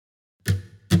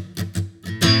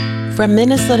From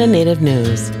Minnesota Native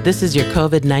News, this is your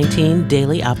COVID-19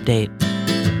 Daily Update.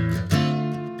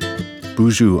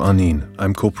 Bonjour, Anin.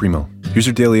 I'm Cole Primo. Here's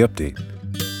your daily update.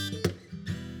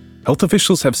 Health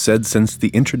officials have said since the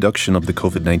introduction of the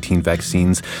COVID-19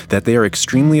 vaccines that they are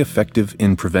extremely effective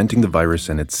in preventing the virus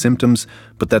and its symptoms,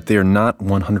 but that they are not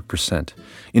 100%.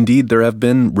 Indeed, there have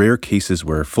been rare cases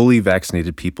where fully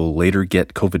vaccinated people later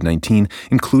get COVID-19,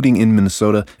 including in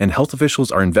Minnesota, and health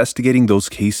officials are investigating those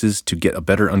cases to get a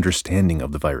better understanding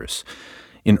of the virus.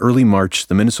 In early March,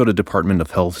 the Minnesota Department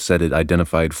of Health said it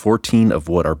identified 14 of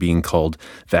what are being called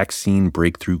vaccine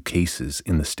breakthrough cases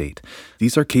in the state.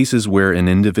 These are cases where an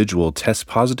individual tests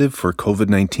positive for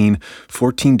COVID-19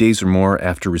 14 days or more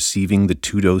after receiving the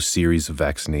two-dose series of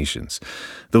vaccinations.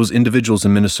 Those individuals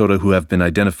in Minnesota who have been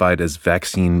identified as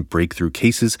vaccine breakthrough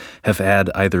cases have had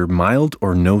either mild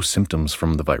or no symptoms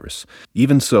from the virus.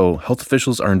 Even so, health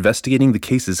officials are investigating the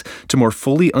cases to more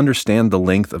fully understand the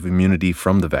length of immunity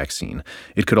from the vaccine.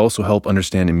 It could also help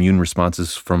understand immune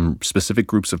responses from specific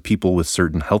groups of people with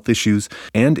certain health issues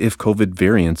and if COVID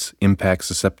variants impact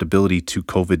susceptibility to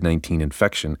COVID-19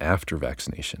 infection after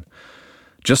vaccination.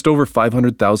 Just over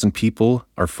 500,000 people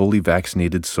are fully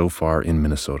vaccinated so far in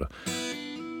Minnesota.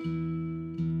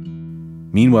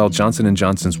 Meanwhile, Johnson &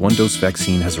 Johnson's one-dose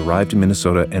vaccine has arrived in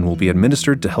Minnesota and will be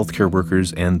administered to healthcare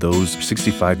workers and those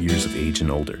 65 years of age and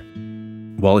older.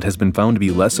 While it has been found to be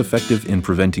less effective in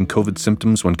preventing COVID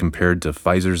symptoms when compared to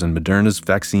Pfizer's and Moderna's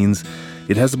vaccines,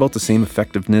 it has about the same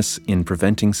effectiveness in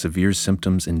preventing severe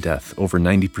symptoms and death, over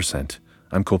 90%.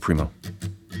 I'm Cole Primo.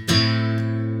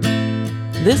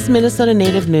 This Minnesota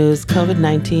Native News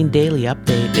COVID-19 Daily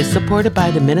Update is supported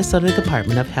by the Minnesota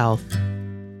Department of Health.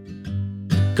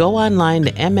 Go online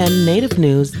to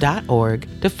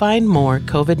mnnativenews.org to find more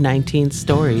COVID-19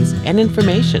 stories and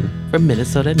information from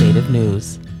Minnesota Native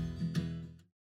News.